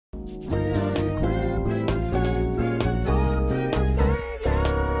equipping the saints and exalting the Savior.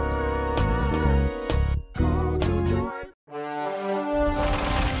 Call to join.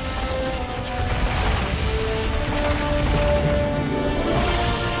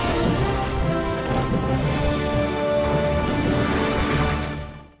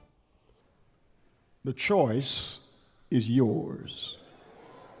 The choice is yours.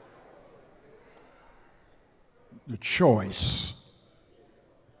 The choice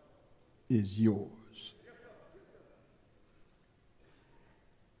is yours.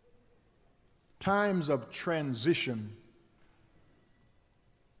 Times of transition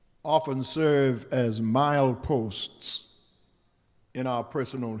often serve as mileposts in our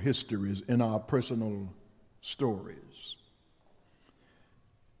personal histories, in our personal stories.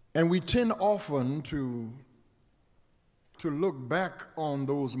 And we tend often to look back on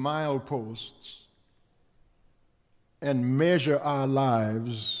those mileposts and measure our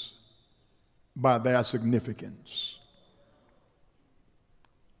lives by their significance.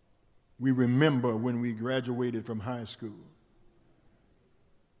 We remember when we graduated from high school.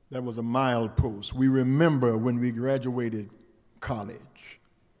 That was a milepost. We remember when we graduated college.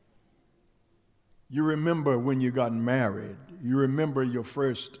 You remember when you got married. You remember your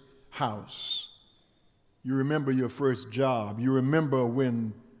first house. You remember your first job. You remember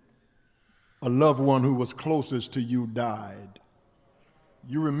when a loved one who was closest to you died.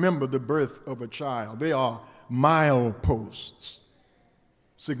 You remember the birth of a child. They are mileposts,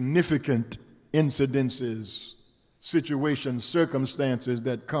 significant incidences, situations, circumstances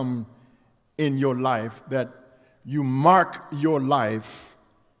that come in your life, that you mark your life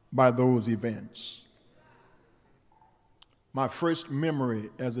by those events. My first memory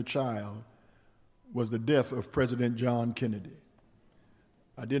as a child was the death of President John Kennedy.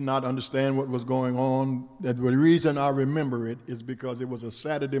 I did not understand what was going on. The reason I remember it is because it was a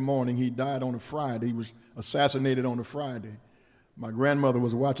Saturday morning. He died on a Friday. He was assassinated on a Friday. My grandmother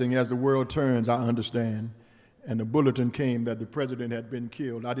was watching As the World Turns, I understand, and the bulletin came that the president had been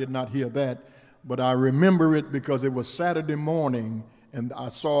killed. I did not hear that, but I remember it because it was Saturday morning, and I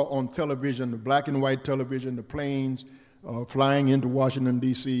saw on television, the black and white television, the planes flying into Washington,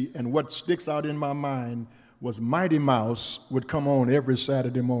 D.C., and what sticks out in my mind was Mighty Mouse would come on every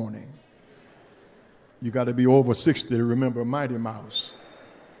Saturday morning. You got to be over 60 to remember Mighty Mouse.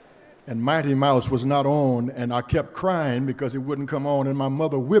 And Mighty Mouse was not on, and I kept crying because it wouldn't come on, and my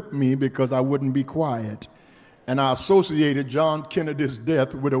mother whipped me because I wouldn't be quiet. And I associated John Kennedy's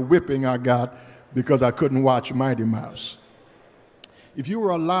death with a whipping I got because I couldn't watch Mighty Mouse. If you were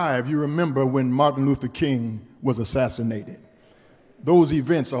alive, you remember when Martin Luther King was assassinated. Those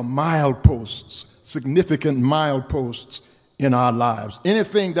events are mileposts, significant mileposts in our lives.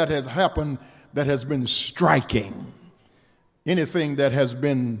 Anything that has happened that has been striking, anything that has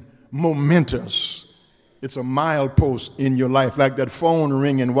been momentous, it's a milepost in your life, like that phone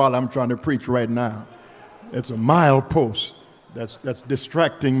ringing while I'm trying to preach right now. It's a milepost that's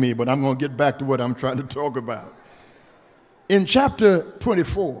distracting me, but I'm going to get back to what I'm trying to talk about. In chapter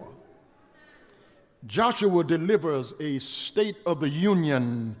 24, Joshua delivers a State of the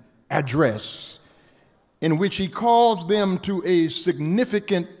Union address in which he calls them to a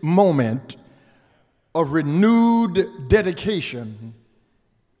significant moment of renewed dedication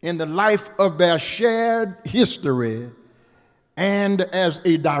in the life of their shared history and as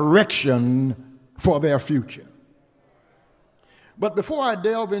a direction for their future. But before I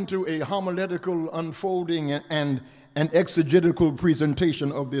delve into a homiletical unfolding and an exegetical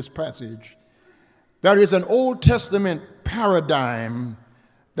presentation of this passage, there is an Old Testament paradigm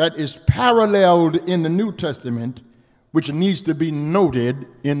that is paralleled in the New Testament, which needs to be noted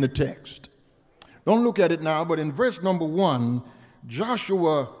in the text. Don't look at it now, but in verse number 1,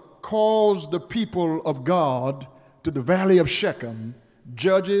 Joshua calls the people of God to the valley of Shechem,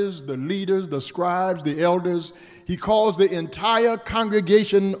 judges, the leaders, the scribes, the elders. He calls the entire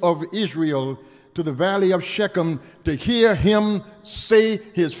congregation of Israel to the valley of Shechem to hear him say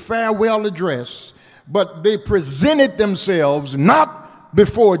his farewell address. But they presented themselves not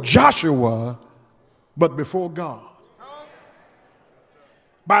before Joshua, but before God.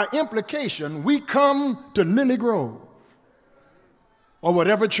 By implication, we come to Lilly Grove, or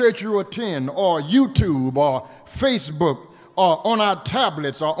whatever church you attend, or YouTube, or Facebook, or on our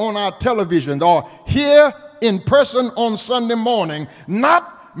tablets, or on our televisions, or here in person on Sunday morning,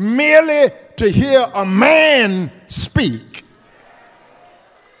 not merely to hear a man speak,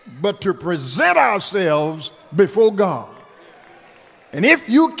 but to present ourselves before God. And if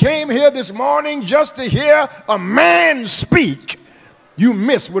you came here this morning just to hear a man speak, you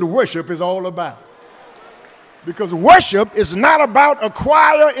miss what worship is all about. Because worship is not about a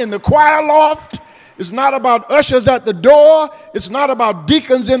choir in the choir loft. It's not about ushers at the door. It's not about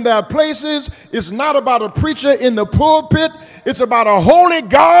deacons in their places. It's not about a preacher in the pulpit. It's about a holy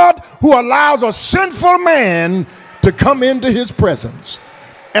God who allows a sinful man to come into his presence.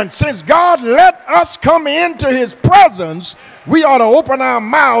 And since God let us come into his presence, we ought to open our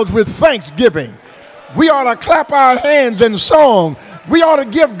mouths with thanksgiving. We ought to clap our hands in song. We ought to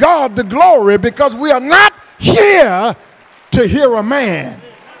give God the glory, because we are not here to hear a man.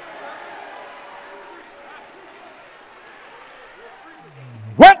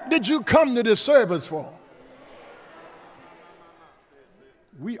 What did you come to this service for?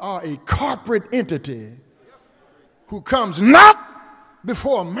 We are a corporate entity who comes not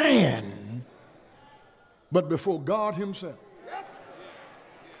before man, but before God himself.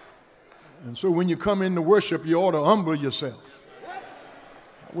 And so when you come into worship, you ought to humble yourself.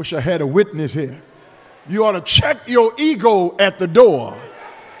 I wish I had a witness here. You ought to check your ego at the door.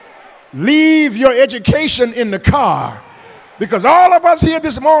 Leave your education in the car. Because all of us here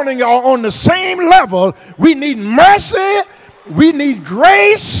this morning are on the same level. We need mercy. We need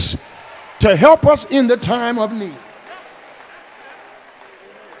grace to help us in the time of need.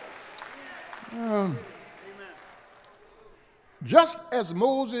 Just as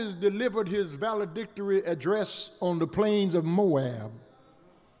Moses delivered his valedictory address on the plains of Moab,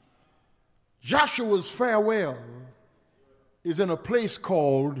 Joshua's farewell is in a place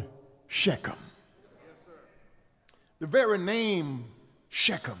called Shechem. The very name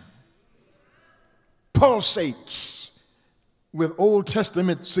Shechem pulsates with Old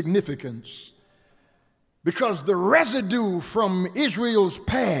Testament significance, because the residue from Israel's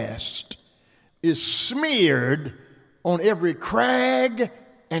past is smeared on every crag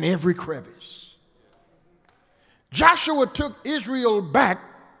and every crevice. Joshua took Israel back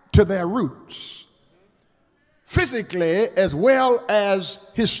to their roots, physically as well as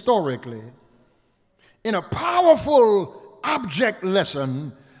historically, in a powerful object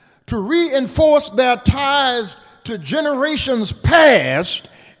lesson to reinforce their ties to generations past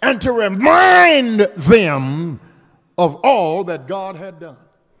and to remind them of all that God had done.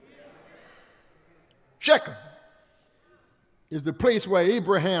 Shechem is the place where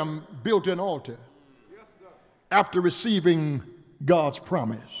Abraham built an altar after receiving God's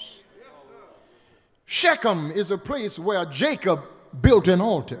promise. Shechem is a place where Jacob built an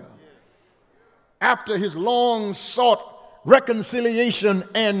altar after his long-sought reconciliation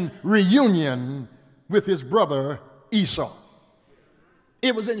and reunion with his brother Esau.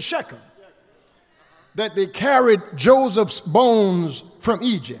 It was in Shechem that they carried Joseph's bones from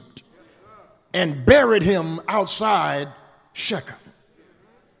Egypt and buried him outside Shechem.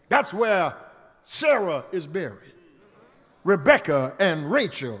 That's where Sarah is buried, Rebekah and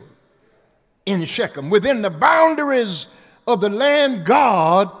Rachel in Shechem, within the boundaries of the land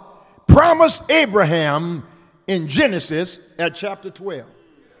God promised Abraham in Genesis at chapter 12.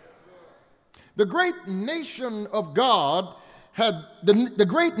 The great nation of God had the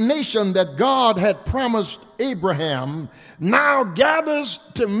great nation that God had promised Abraham now gathers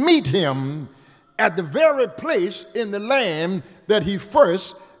to meet him at the very place in the land that he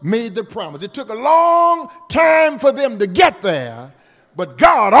first made the promise. It took a long time for them to get there, but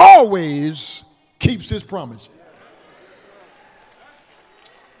God always keeps his promises.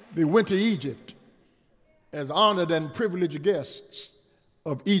 They went to Egypt as honored and privileged guests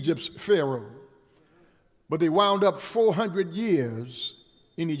of Egypt's Pharaoh, but they wound up 400 years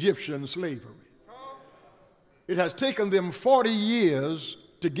in Egyptian slavery. It has taken them 40 years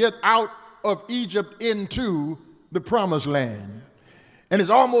to get out of Egypt into the promised land. And it's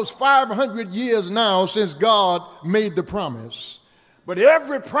almost 500 years now since God made the promise. But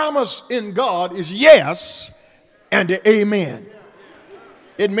every promise in God is yes and amen.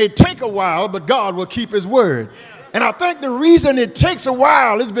 It may take a while, but God will keep his word. And I think the reason it takes a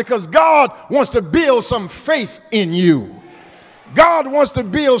while is because God wants to build some faith in you. God wants to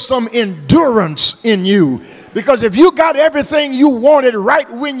build some endurance in you. Because if you got everything you wanted right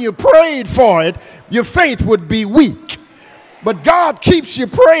when you prayed for it, your faith would be weak. But God keeps you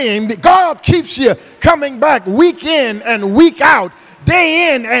praying. God keeps you coming back week in and week out,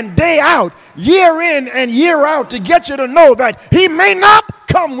 day in and day out, year in and year out, to get you to know that he may not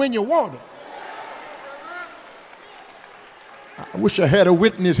come when you want it. I wish I had a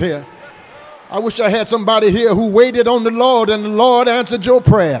witness here. I wish I had somebody here who waited on the Lord and the Lord answered your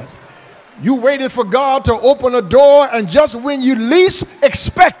prayers. You waited for God to open a door, and just when you least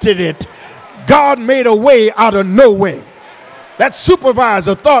expected it, God made a way out of no way. That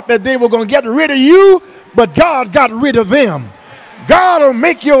supervisor thought that they were going to get rid of you, but God got rid of them. God will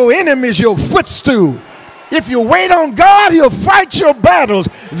make your enemies your footstool. If you wait on God, he'll fight your battles.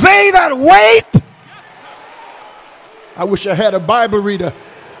 They that wait, I wish I had a Bible reader,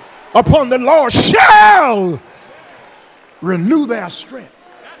 upon the Lord shall renew their strength.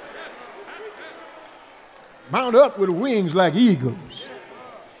 Mount up with wings like eagles.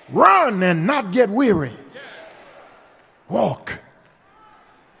 Run and not get weary. Walk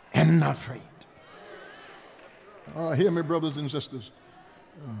and not faint. Hear me, brothers and sisters.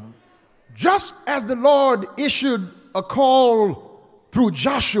 Just as the Lord issued a call through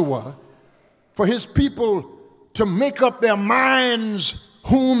Joshua for his people to make up their minds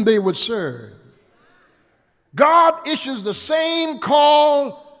whom they would serve, God issues the same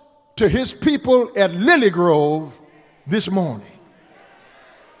call to his people at Lilly Grove this morning.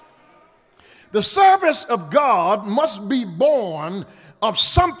 The service of God must be born of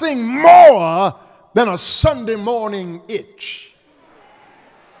something more than a Sunday morning itch.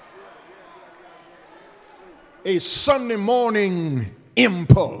 A Sunday morning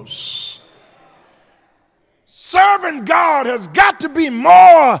impulse. Serving God has got to be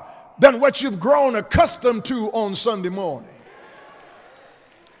more than what you've grown accustomed to on Sunday morning.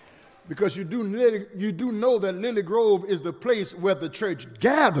 Because you do know that Lilly Grove is the place where the church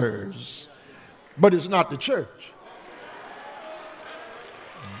gathers, but it's not the church.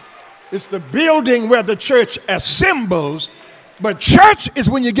 It's the building where the church assembles, but church is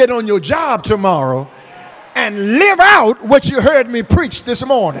when you get on your job tomorrow and live out what you heard me preach this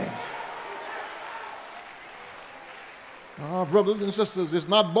morning. Brothers and sisters, it's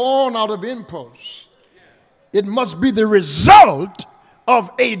not born out of impulse. It must be the result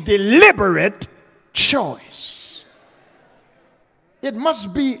of a deliberate choice. It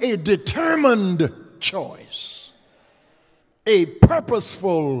must be a determined choice, a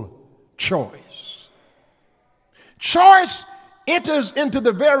purposeful choice. Choice enters into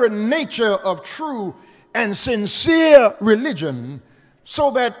the very nature of true and sincere religion,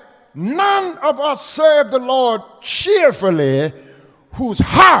 so that none of us serve the Lord cheerfully whose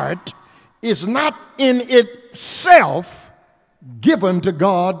heart is not in itself given to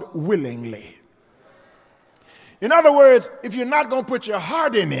God willingly. In other words, if you're not going to put your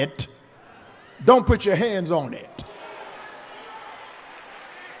heart in it, don't put your hands on it.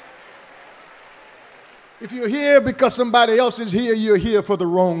 If you're here because somebody else is here, you're here for the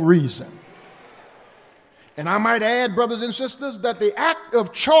wrong reason. And I might add, brothers and sisters, that the act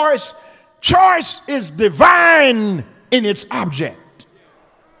of choice is divine in its object.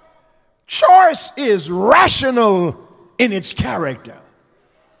 Choice is rational in its character.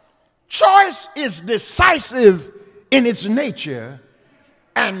 Choice is decisive in its nature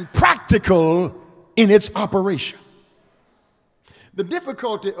and practical in its operation. The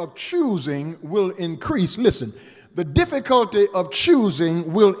difficulty of choosing will increase. Listen, the difficulty of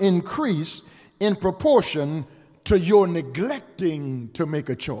choosing will increase in proportion to your neglecting to make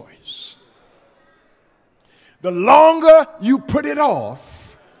a choice. The longer you put it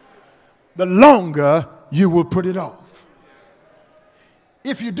off, the longer you will put it off.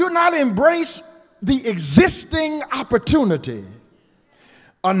 If you do not embrace the existing opportunity,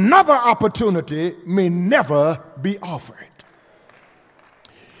 another opportunity may never be offered.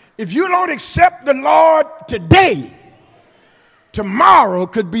 If you don't accept the Lord today, tomorrow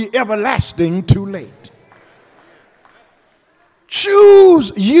could be everlasting too late.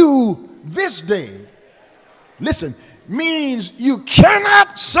 Choose you this day. Listen, means you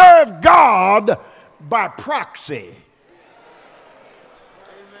cannot serve God by proxy.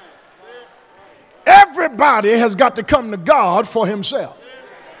 Everybody has got to come to God for himself.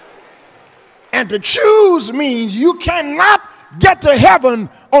 And to choose means you cannot get to heaven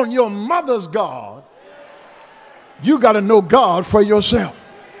on your mother's God. You got to know God for yourself.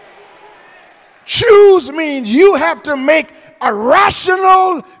 Choose means you have to make a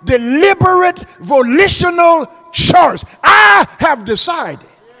rational, deliberate, volitional choice. I have decided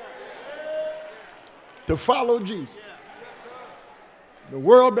to follow Jesus. The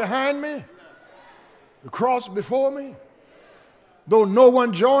world behind me, the cross before me, though no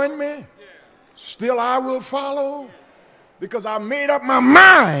one join me, still I will follow, because I made up my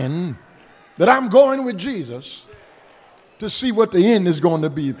mind that I'm going with Jesus to see what the end is going to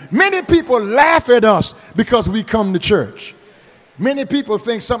be. Many people laugh at us because we come to church. Many people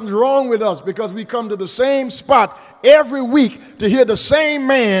think something's wrong with us because we come to the same spot every week to hear the same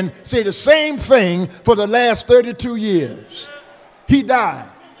man say the same thing for the last 32 years. He died.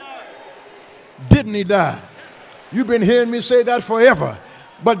 Didn't he die? You've been hearing me say that forever.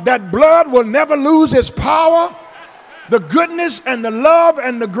 But that blood will never lose its power. The goodness and the love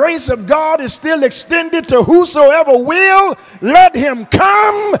and the grace of God is still extended to whosoever will. Let him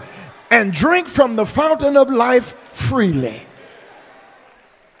come and drink from the fountain of life freely.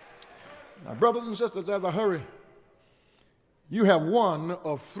 Now, brothers and sisters, as I hurry, you have one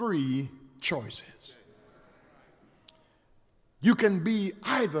of three choices. You can be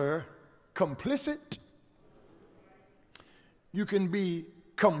either complicit, you can be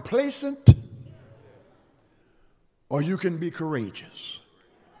complacent, or you can be courageous.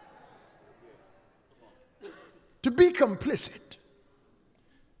 To be complicit,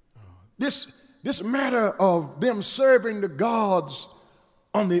 this matter of them serving the gods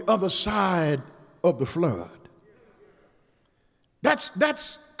on the other side of the flood, that's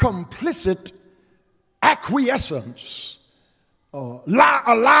complicit acquiescence,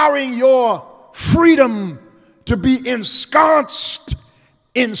 allowing your freedom to be ensconced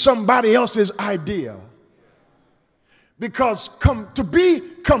in somebody else's idea. Because to be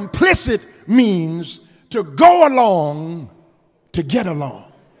complicit means to go along to get along.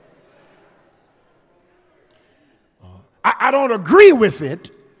 I don't agree with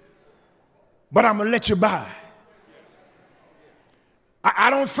it, but I'm going to let you by. I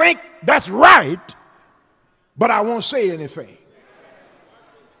don't think that's right, but I won't say anything.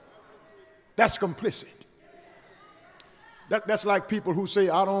 That's complicit. That's like people who say,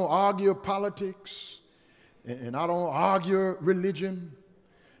 I don't argue politics, and I don't argue religion.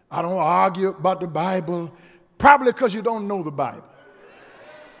 I don't argue about the Bible, probably because you don't know the Bible.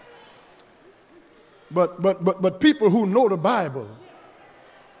 But people who know the Bible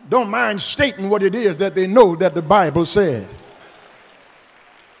don't mind stating what it is that they know that the Bible says.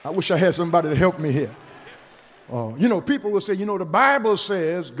 I wish I had somebody to help me here. People will say, the Bible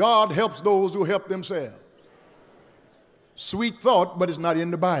says God helps those who help themselves. Sweet thought, but it's not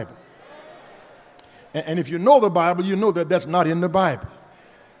in the Bible. And if you know the Bible, you know that that's not in the Bible.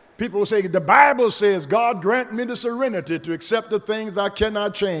 People will say, the Bible says, God grant me the serenity to accept the things I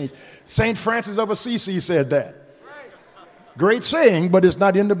cannot change. St. Francis of Assisi said that. Great saying, but it's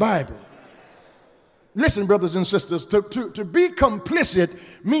not in the Bible. Listen, brothers and sisters, to be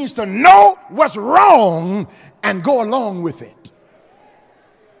complicit means to know what's wrong and go along with it.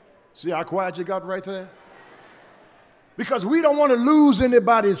 See how quiet you got right there? Because we don't want to lose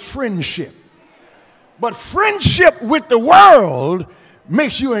anybody's friendship. But friendship with the world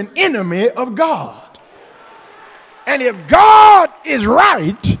makes you an enemy of God. And if God is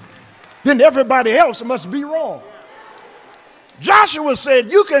right, then everybody else must be wrong. Joshua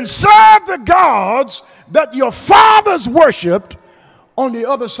said, you can serve the gods that your fathers worshiped on the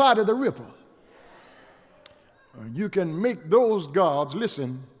other side of the river. You can make those gods,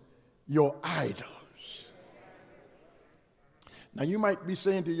 listen, your idols. Now you might be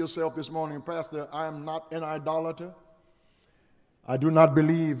saying to yourself this morning, Pastor, I am not an idolater. I do not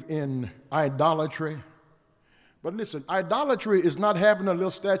believe in idolatry. But listen, idolatry is not having a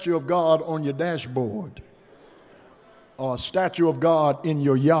little statue of God on your dashboard or a statue of God in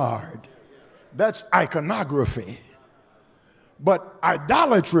your yard. That's iconography. But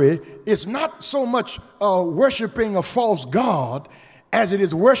idolatry is not so much worshiping a false God as it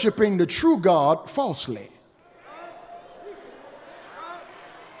is worshiping the true God falsely.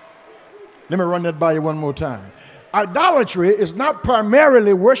 Let me run that by you one more time. Idolatry is not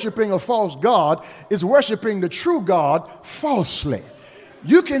primarily worshiping a false God, it's worshiping the true God falsely.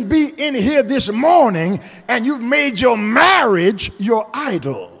 You can be in here this morning and you've made your marriage your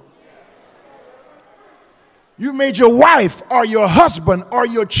idol. You made your wife or your husband or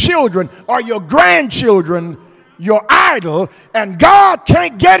your children or your grandchildren your idol, and God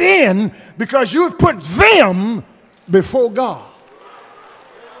can't get in because you've put them before God.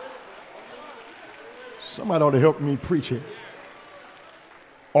 Somebody ought to help me preach it.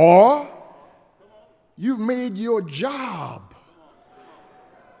 Or you've made your job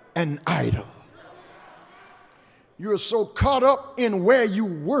an idol. You're so caught up in where you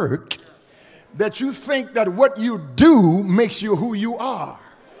work that you think that what you do makes you who you are.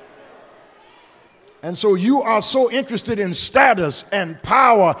 And so you are so interested in status and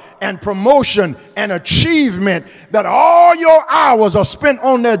power and promotion and achievement that all your hours are spent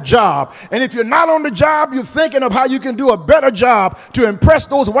on that job. And if you're not on the job, you're thinking of how you can do a better job to impress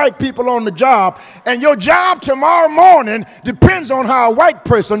those white people on the job. And your job tomorrow morning depends on how a white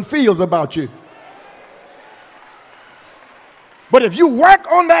person feels about you. But if you work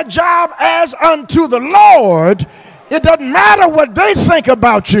on that job as unto the Lord, it doesn't matter what they think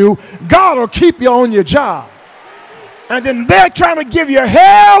about you, God will keep you on your job. And then they're trying to give you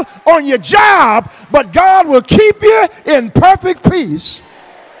hell on your job, but God will keep you in perfect peace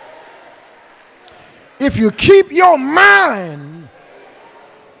if you keep your mind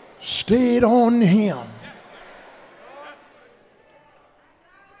stayed on Him.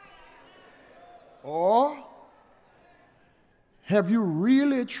 Or have you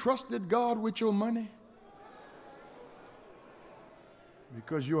really trusted God with your money?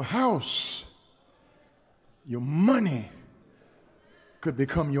 Because your house, your money could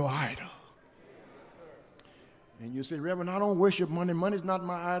become your idol. And you say, Reverend, I don't worship money. Money's not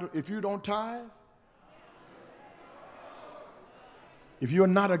my idol. If you don't tithe, if you're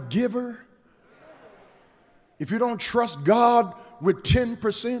not a giver, if you don't trust God with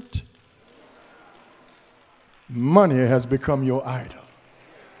 10%, money has become your idol.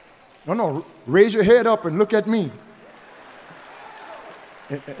 No, raise your head up and look at me.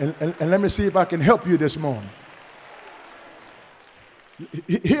 And let me see if I can help you this morning.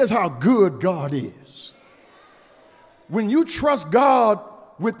 Here's how good God is. When you trust God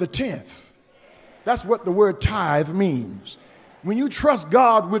with the 10th, that's what the word tithe means. When you trust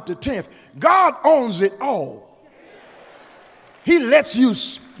God with the 10th, God owns it all. He lets you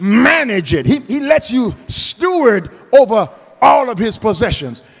manage it. He lets you steward over all of his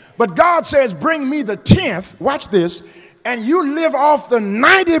possessions. But God says, bring me the 10th, watch this, and you live off the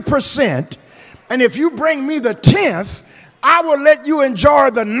 90%, and if you bring me the 10th, I will let you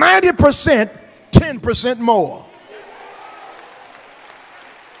enjoy the 90%, 10% more.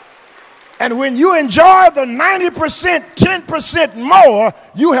 And when you enjoy the 90%, 10% more,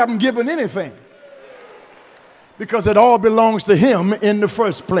 you haven't given anything. Because it all belongs to him in the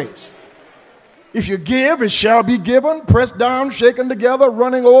first place. If you give, it shall be given, pressed down, shaken together,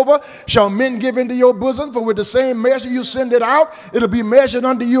 running over, shall men give into your bosom, for with the same measure you send it out, it'll be measured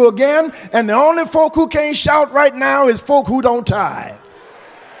unto you again. And the only folk who can't shout right now is folk who don't tithe.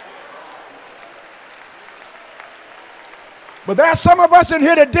 But there's some of us in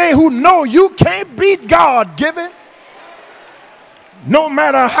here today who know you can't beat God giving. No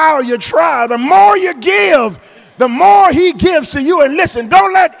matter how you try, the more you give, the more he gives to you. And listen,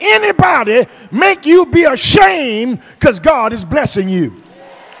 don't let anybody make you be ashamed because God is blessing you.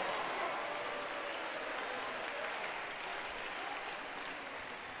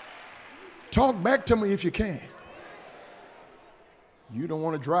 Talk back to me if you can. You don't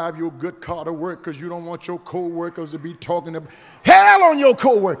want to drive your good car to work because you don't want your co-workers to be talking about hell on your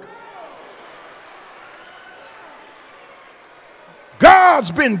co-worker.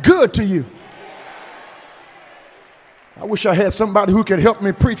 God's been good to you. I wish I had somebody who could help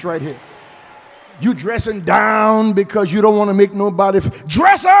me preach right here. You dressing down because you don't want to make nobody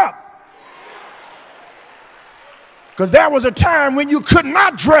dress up. Because there was a time when you could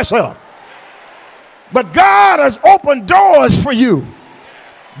not dress up. But God has opened doors for you.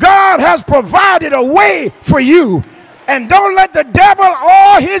 God has provided a way for you. And don't let the devil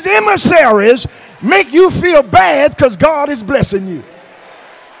or his emissaries make you feel bad because God is blessing you.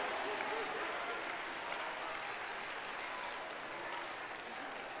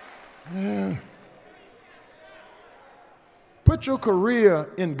 Put your career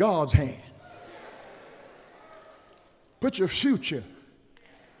in God's hand. Put your future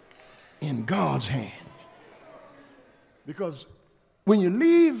in God's hand. Because when you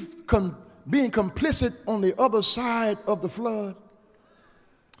leave being complicit on the other side of the flood,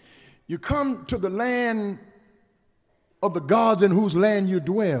 you come to the land of the gods in whose land you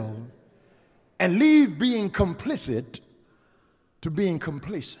dwell and leave being complicit to being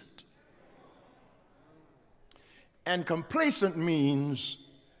complacent. And complacent means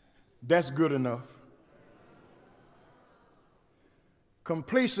that's good enough.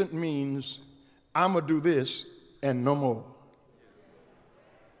 Complacent means I'm going to do this and no more.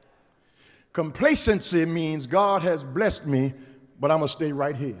 Complacency means God has blessed me, but I'm going to stay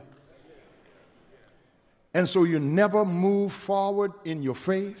right here. And so you never move forward in your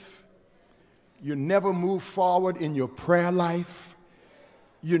faith. You never move forward in your prayer life.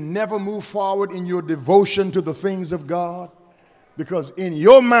 You never move forward in your devotion to the things of God, because in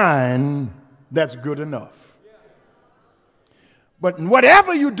your mind, that's good enough. But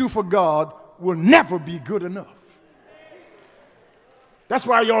whatever you do for God will never be good enough. That's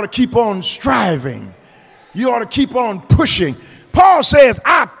why you ought to keep on striving. You ought to keep on pushing. Paul says,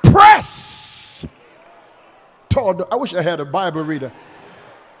 I press toward I wish I had a Bible reader.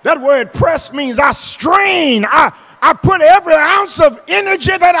 That word press means I strain. I put every ounce of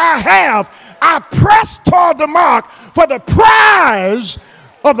energy that I have. I press toward the mark for the prize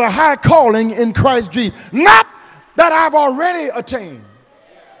of the high calling in Christ Jesus. Not that I've already attained,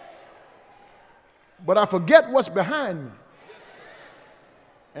 but I forget what's behind me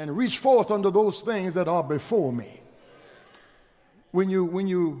and reach forth unto those things that are before me. When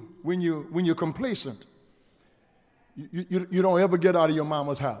you're complacent, you don't ever get out of your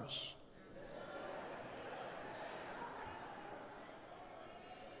mama's house.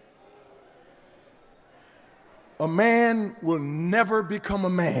 A man will never become a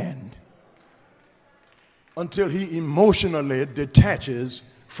man until he emotionally detaches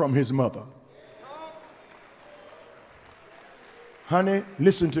from his mother. Honey,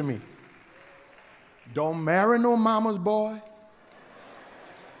 listen to me. Don't marry no mama's boy,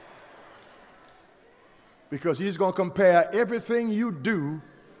 because he's going to compare everything you do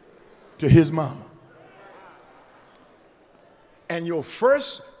to his mama. And your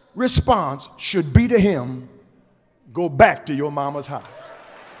first response should be to him, go back to your mama's house.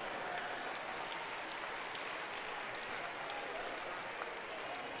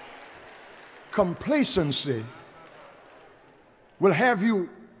 Complacency will have you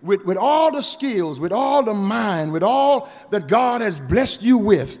with all the skills, with all the mind, with all that God has blessed you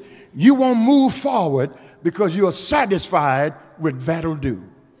with. You won't move forward because you are satisfied with that'll do.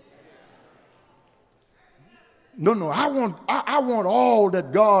 No, I want all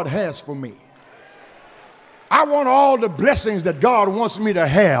that God has for me. I want all the blessings that God wants me to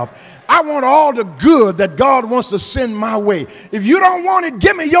have. I want all the good that God wants to send my way. If you don't want it,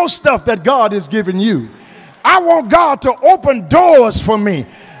 give me your stuff that God has given you. I want God to open doors for me.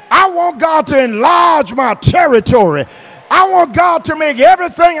 I want God to enlarge my territory. I want God to make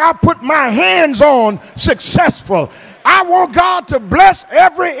everything I put my hands on successful. I want God to bless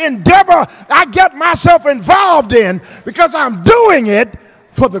every endeavor I get myself involved in, because I'm doing it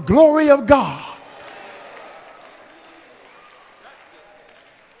for the glory of God.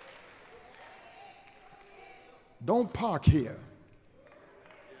 Don't park here.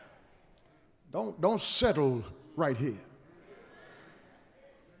 Don't settle right here.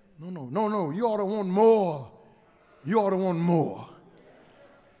 No. You ought to want more. You ought to want more.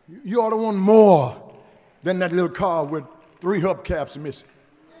 You ought to want more than that little car with 3 hubcaps missing.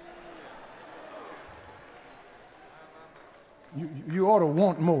 You ought to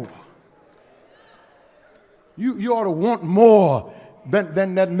want more. You ought to want more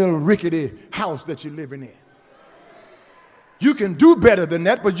than that little rickety house that you're living in. You can do better than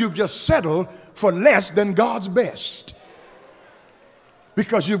that, but you've just settled for less than God's best.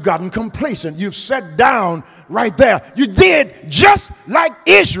 Because you've gotten complacent. You've sat down right there. You did just like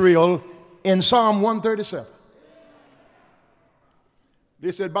Israel in Psalm 137.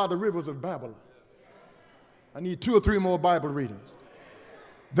 They said, by the rivers of Babylon. I need 2 or 3 more Bible readers.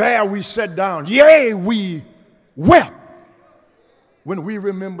 There we sat down. Yea, we wept when we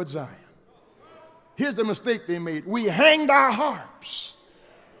remembered Zion. Here's the mistake they made. We hanged our harps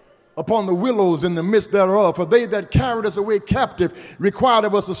upon the willows in the midst thereof. For they that carried us away captive required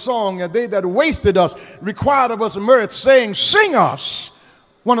of us a song, and they that wasted us required of us mirth, saying, sing us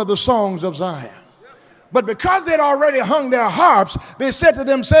one of the songs of Zion. But because they'd already hung their harps, they said to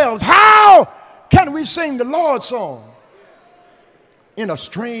themselves, how can we sing the Lord's song in a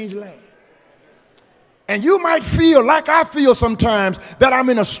strange land? And you might feel like I feel sometimes, that I'm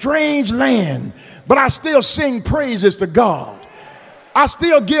in a strange land, but I still sing praises to God. I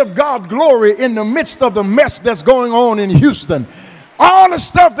still give God glory in the midst of the mess that's going on in Houston. All the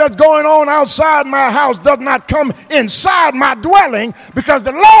stuff that's going on outside my house does not come inside my dwelling, because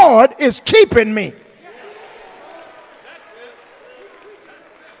the Lord is keeping me.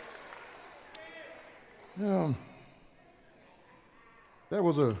 There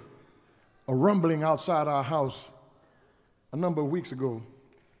was a rumbling outside our house a number of weeks ago,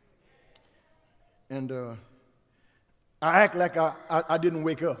 and I act like I didn't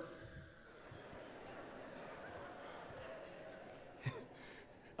wake up.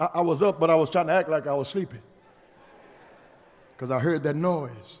 I was up, but I was trying to act like I was sleeping, because I heard that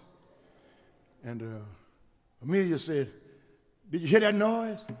noise. And Amelia said, did you hear that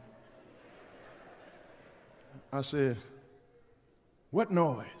noise? I said, what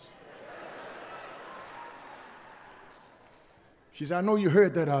noise? She said, I know you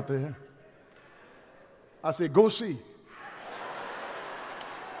heard that out there. I said, go see.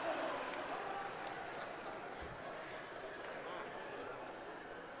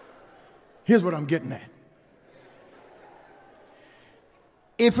 Here's what I'm getting at.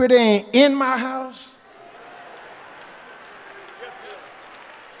 If it ain't in my house,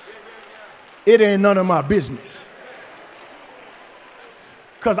 it ain't none of my business.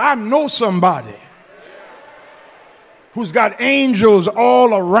 Because I know somebody who's got angels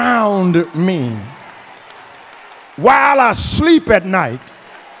all around me while I sleep at night,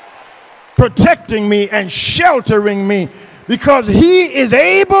 protecting me and sheltering me, because he is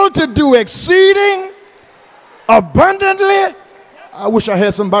able to do exceeding abundantly. I wish I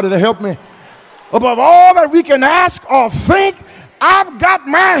had somebody to help me. Above all that we can ask or think, I've got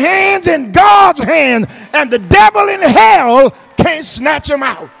my hands in God's hand, and the devil in hell can't snatch them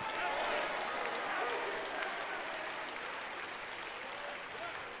out.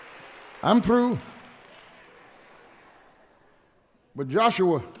 I'm through. But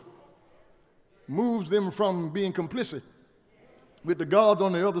Joshua moves them from being complicit with the gods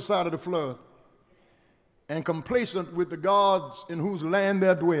on the other side of the flood and complacent with the gods in whose land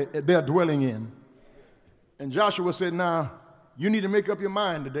they're dwelling in. And Joshua said, now, you need to make up your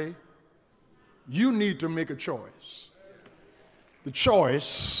mind today. You need to make a choice. The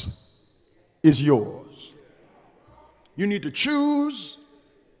choice is yours. You need to choose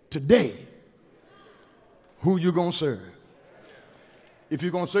today who you're going to serve. If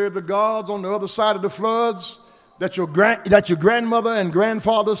you're going to serve the gods on the other side of the floods that your grandmother and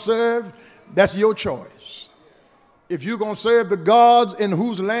grandfather served, that's your choice. If you're going to serve the gods in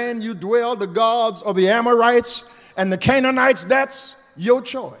whose land you dwell, the gods of the Amorites and the Canaanites, that's your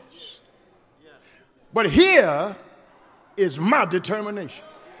choice. But here is my determination.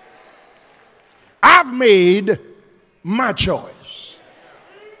 I've made my choice.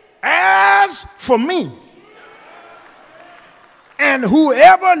 As for me, and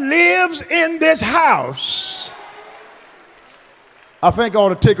whoever lives in this house, I think I ought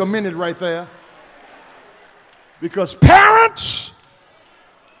to take a minute right there. Because parents,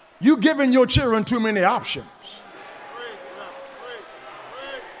 you're giving your children too many options.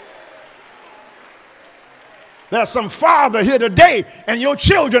 There's some father here today and your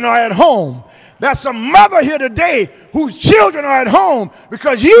children are at home. There's some mother here today whose children are at home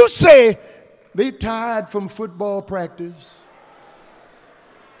because you say they tired from football practice.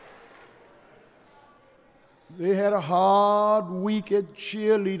 They had a hard week at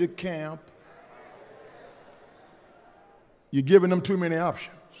cheerleader camp. You're giving them too many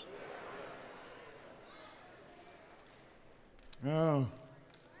options.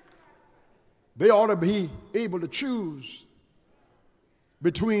 They ought to be able to choose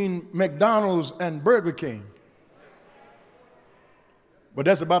between McDonald's and Burger King. But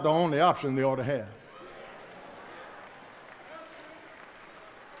that's about the only option they ought to have.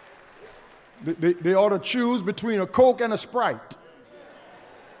 They ought to choose between a Coke and a Sprite.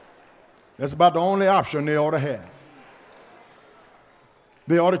 That's about the only option they ought to have.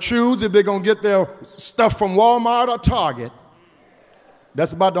 They ought to choose if they're going to get their stuff from Walmart or Target.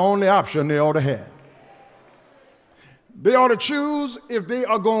 That's about the only option they ought to have. They ought to choose if they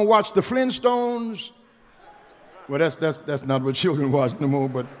are going to watch the Flintstones. Well, that's not what children watch no more,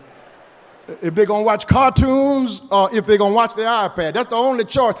 but if they're going to watch cartoons or if they're going to watch the iPad. That's the only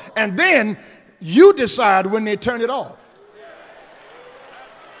choice. And then you decide when they turn it off.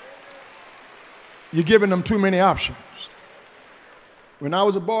 You're giving them too many options. When I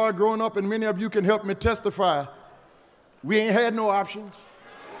was a boy growing up, and many of you can help me testify, we ain't had no options.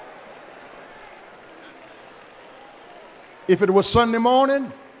 If it was Sunday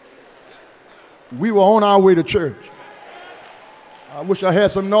morning, we were on our way to church. I wish I had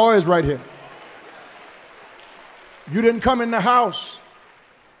some noise right here. You didn't come in the house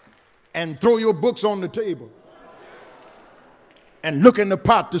and throw your books on the table and look in the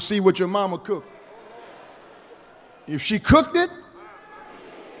pot to see what your mama cooked. If she cooked it,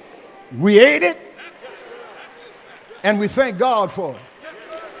 we ate it, and we thank God for it.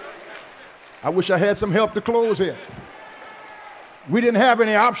 I wish I had some help to close here. We didn't have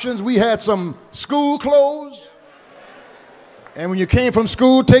any options. We had some school clothes. And when you came from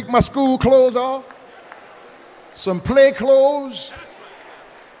school, take my school clothes off, some play clothes,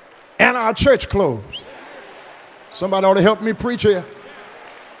 and our church clothes. Somebody ought to help me preach here.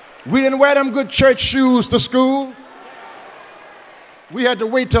 We didn't wear them good church shoes to school. We had to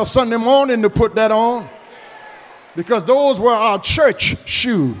wait till Sunday morning to put that on because those were our church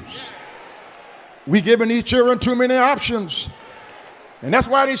shoes. We giving these children too many options. And that's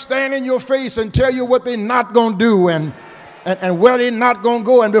why they stand in your face and tell you what they're not going to do and where they're not going to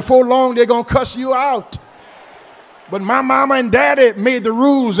go. And before long, they're going to cuss you out. But my mama and daddy made the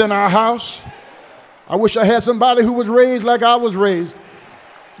rules in our house. I wish I had somebody who was raised like I was raised.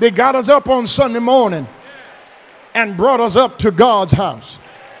 They got us up on Sunday morning and brought us up to God's house.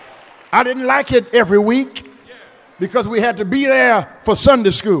 I didn't like it every week because we had to be there for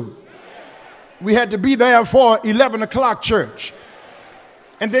Sunday school. We had to be there for 11 o'clock church.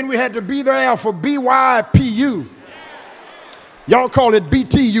 And then we had to be there for BYPU. Y'all call it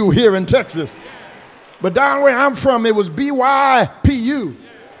BTU here in Texas. But down where I'm from, it was BYPU.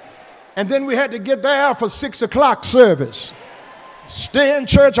 And then we had to get there for 6 o'clock service. Stay in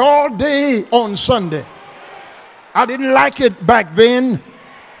church all day on Sunday. I didn't like it back then,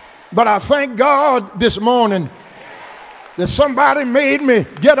 but I thank God this morning that somebody made me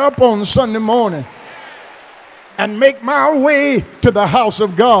get up on Sunday morning and make my way to the house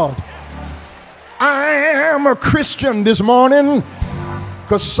of God. I am a Christian this morning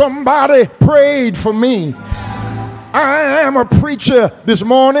because somebody prayed for me. I am a preacher this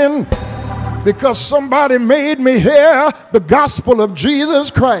morning because somebody made me hear the gospel of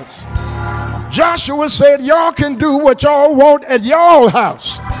Jesus Christ. Joshua said, y'all can do what y'all want at y'all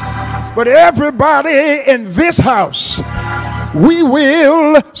house, but everybody in this house, we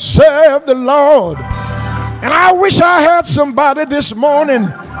will serve the Lord. And I wish I had somebody this morning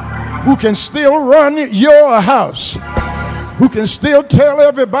who can still run your house, who can still tell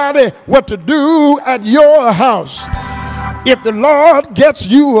everybody what to do at your house. If the Lord gets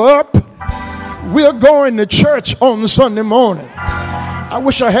you up, we're going to church on Sunday morning. I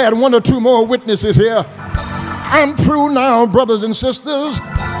wish I had one or two more witnesses here. I'm through now, brothers and sisters.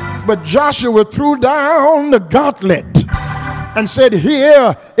 But Joshua threw down the gauntlet and said,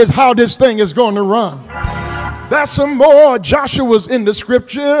 here is how this thing is going to run. There's some more Joshuas in the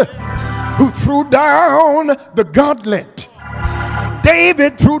scripture who threw down the gauntlet.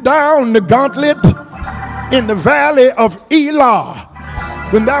 David threw down the gauntlet in the valley of Elah,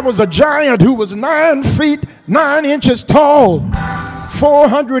 when there was a giant who was 9 feet 9 inches tall,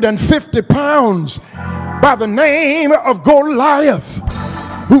 450 pounds, by the name of Goliath,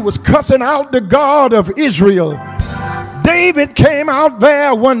 who was cussing out the God of Israel. David came out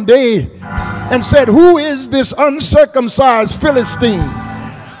there one day and said, who is this uncircumcised Philistine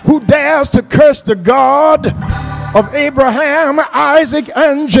who dares to curse the God of Abraham, Isaac,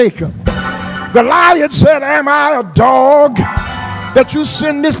 and Jacob? Goliath said, am I a dog that you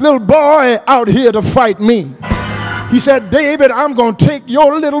send this little boy out here to fight me? He said, David, I'm going to take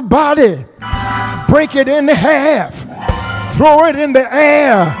your little body, break it in half, throw it in the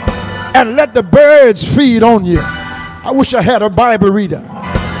air, and let the birds feed on you. I wish I had a Bible reader.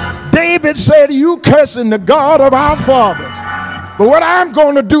 David said, you cursing the God of our fathers. But what I'm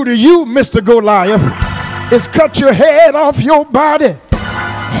going to do to you, Mr. Goliath, is cut your head off your body,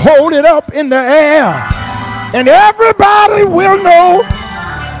 hold it up in the air, and everybody will know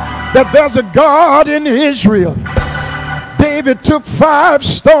that there's a God in Israel. David took 5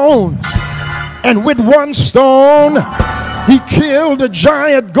 stones, and with one stone, he killed the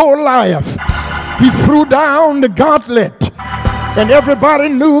giant Goliath. He threw down the gauntlet, and everybody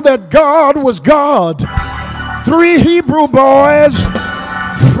knew that God was God. 3 Hebrew boys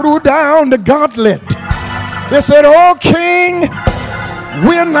threw down the gauntlet. They said, oh, king,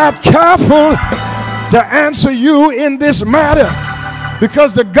 we're not careful to answer you in this matter,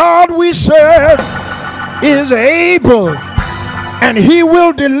 because the God we serve is able, and he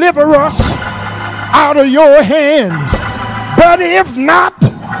will deliver us out of your hands. But if not,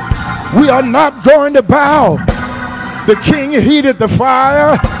 we are not going to bow. The king heated the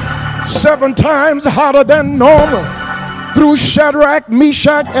fire 7 times hotter than normal, threw Shadrach,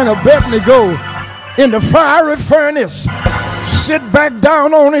 Meshach, and Abednego in the fiery furnace, sit back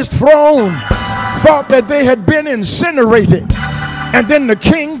down on his throne, thought that they had been incinerated. And then the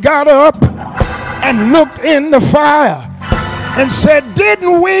king got up and looked in the fire and said,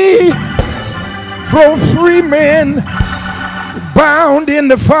 didn't we throw 3 men bound in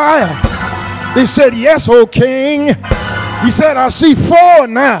the fire? They said, yes, O king. He said, I see 4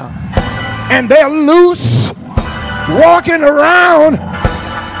 now, and they're loose, walking around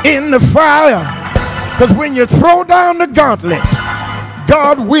in the fire. Because when you throw down the gauntlet,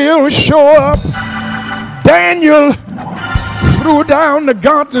 God will show up. Daniel threw down the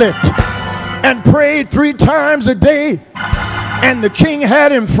gauntlet and prayed 3 times a day, and the king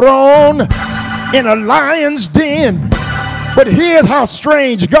had him thrown in a lion's den. But here's how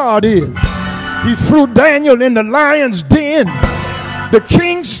strange God is. He threw Daniel in the lion's den. The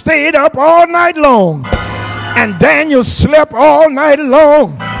king stayed up all night long, and Daniel slept all night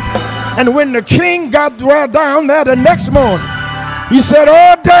long. And when the king got down there the next morning, he said,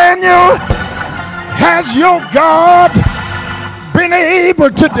 oh, Daniel, has your God been able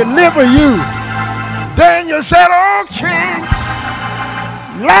to deliver you? Daniel said, oh, king,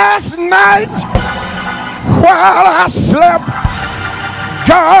 last night while I slept,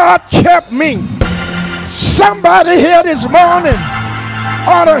 God kept me. Somebody here this morning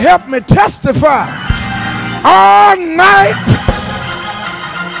ought to help me testify. All night,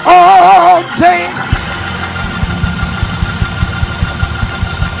 all day,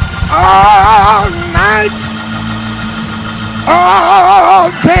 all night, all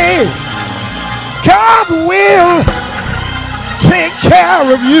day, God will take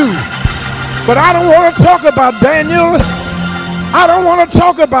care of you. But I don't want to talk about Daniel. I don't want to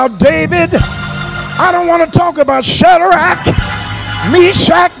talk about David. I don't want to talk about Shadrach,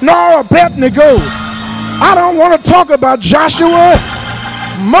 Meshach, nor Abednego. I don't want to talk about Joshua,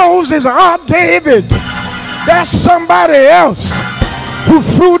 Moses, or David. That's somebody else. who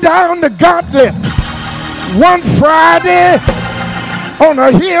threw down the gauntlet one Friday on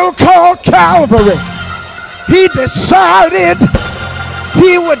a hill called Calvary. He decided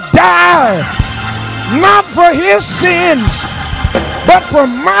he would die, not for his sins, but for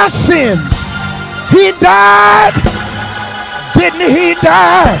my sins. He died. Didn't he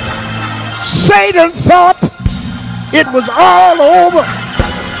die? Satan thought it was all over.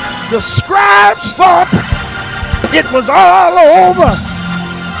 The scribes thought it was all over.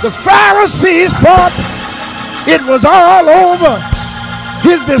 The Pharisees thought it was all over.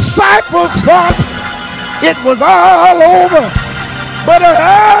 His disciples thought it was all over. But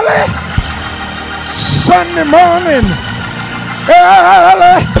early Sunday morning,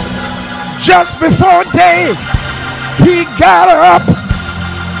 early, just before day, he got up.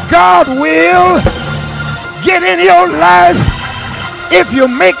 God will get in your life if you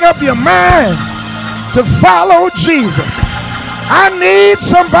make up your mind to follow Jesus. I need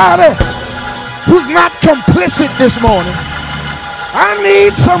somebody who's not complicit this morning. I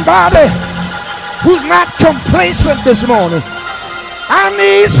need somebody who's not complacent this morning. I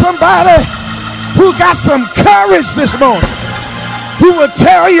need somebody who got some courage this morning, who will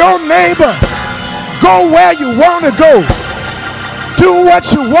tell your neighbor, go where you want to go, do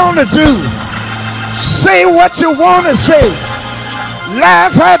what you want to do, say what you want to say,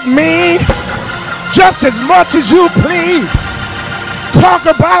 laugh at me just as much as you please, talk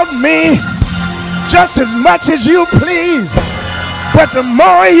about me just as much as you please. But the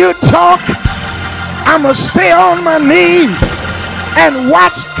more you talk, I'ma stay on my knees and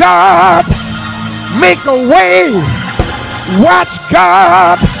watch God make a way. Watch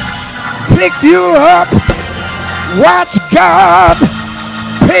God pick you up. Watch God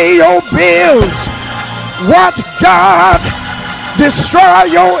pay your bills. Watch God destroy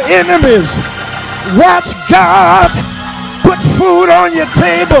your enemies. Watch God put food on your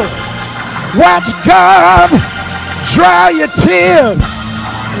table. Watch God dry your tears.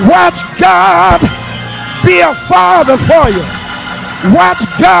 Watch God be a father for you. Watch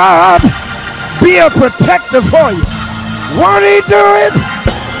God be a protector for you. Won't he do it?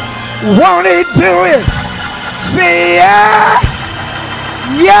 Won't he do it? Say yeah,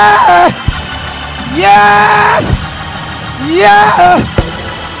 yeah, yes, yeah,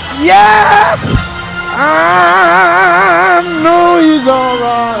 yes. I know he's all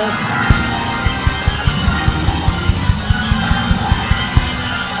right.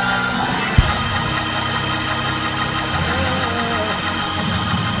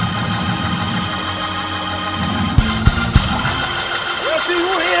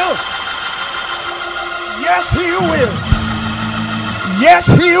 Yes, he will. Yes,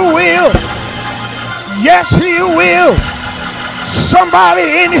 he will. Yes, he will. Somebody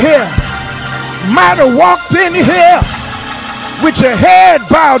in here might have walked in here with your head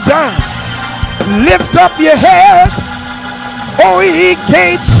bowed down. Lift up your head, O ye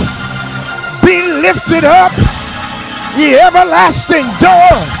gates, be lifted up, ye everlasting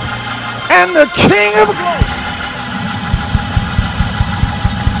doors, and the King of glory.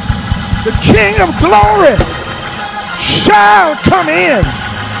 The King of glory shall come in.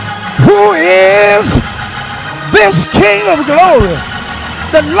 Who is this King of glory?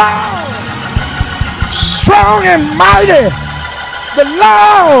 The Lord, strong and mighty. The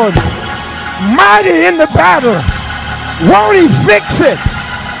Lord, mighty in the battle. Won't he fix it?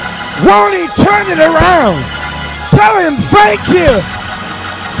 Won't he turn it around? Tell him thank you.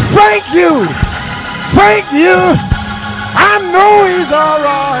 Thank you. Thank you. I know he's all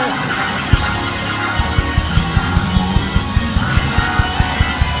right.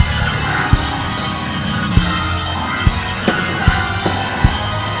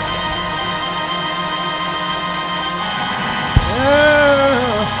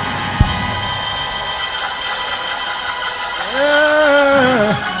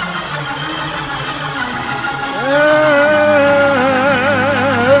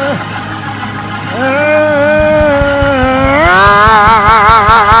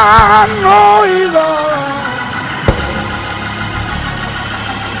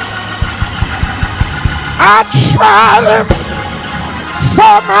 I tried him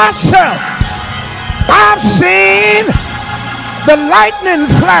for myself. I've seen the lightning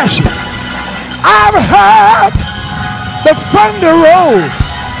flashing. I've heard the thunder roll.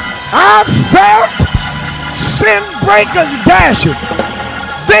 I've felt sin breakers dashing.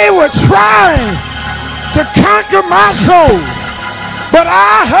 They were trying to conquer my soul. But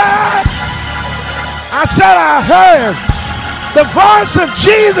I heard the voice of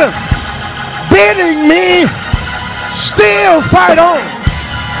Jesus bidding me still fight on.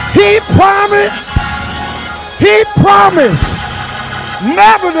 He promised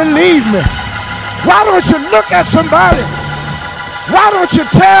never to leave me. Why don't you look at somebody? Why don't you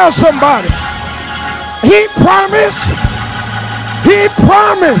tell somebody? He promised. He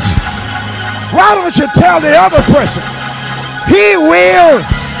promised. Why don't you tell the other person? He will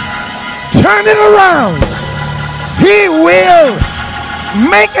turn it around. He will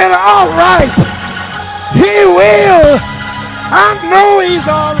make it all right. He will. I know he's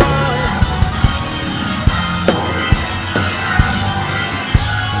all right.